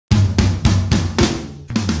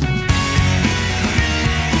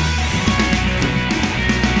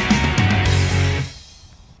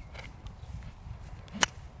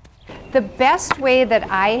The best way that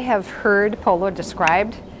I have heard polo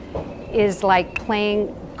described is like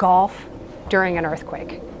playing golf during an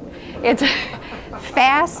earthquake. It's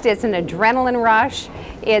fast, it's an adrenaline rush,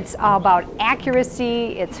 it's all about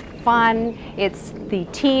accuracy, it's fun, it's the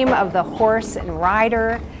team of the horse and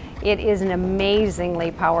rider. It is an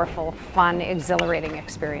amazingly powerful, fun, exhilarating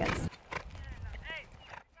experience.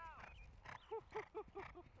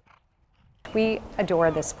 We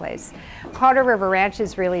adore this place. Powder River Ranch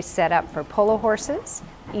is really set up for polo horses,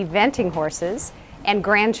 eventing horses, and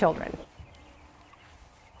grandchildren.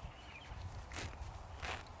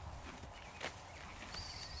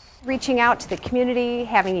 Reaching out to the community,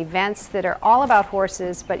 having events that are all about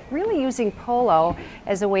horses, but really using polo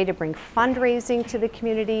as a way to bring fundraising to the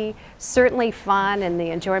community, certainly fun and the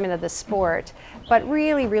enjoyment of the sport, but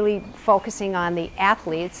really focusing on the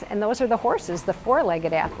athletes, and those are the horses, the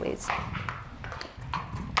four-legged athletes.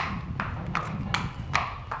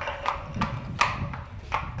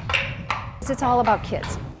 It's all about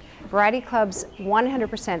kids. Variety Club's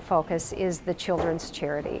 100% focus is the children's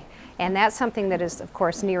charity, and that's something that is, of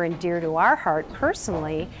course, near and dear to our heart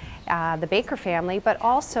personally, the Baker family, but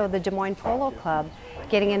also the Des Moines Polo Club.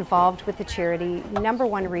 Getting involved with the charity, number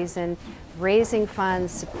one reason, raising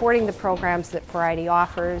funds, supporting the programs that Variety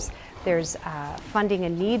offers. There's a Funding a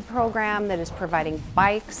Need program that is providing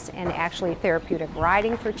bikes and actually therapeutic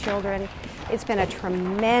riding for children. It's been a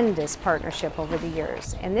tremendous partnership over the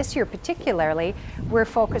years. And this year particularly, we're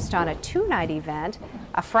focused on a two-night event,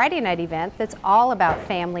 a Friday night event that's all about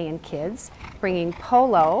family and kids, bringing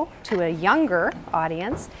polo to a younger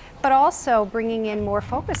audience, but also bringing in more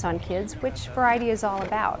focus on kids, which Variety is all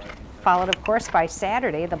about. Followed, of course, by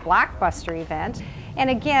Saturday, the Blockbuster event. And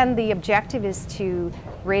again, the objective is to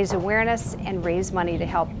raise awareness and raise money to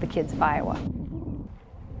help the kids of Iowa.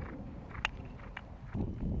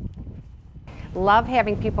 Love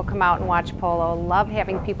having people come out and watch polo, love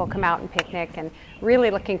having people come out and picnic, and really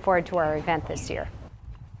looking forward to our event this year.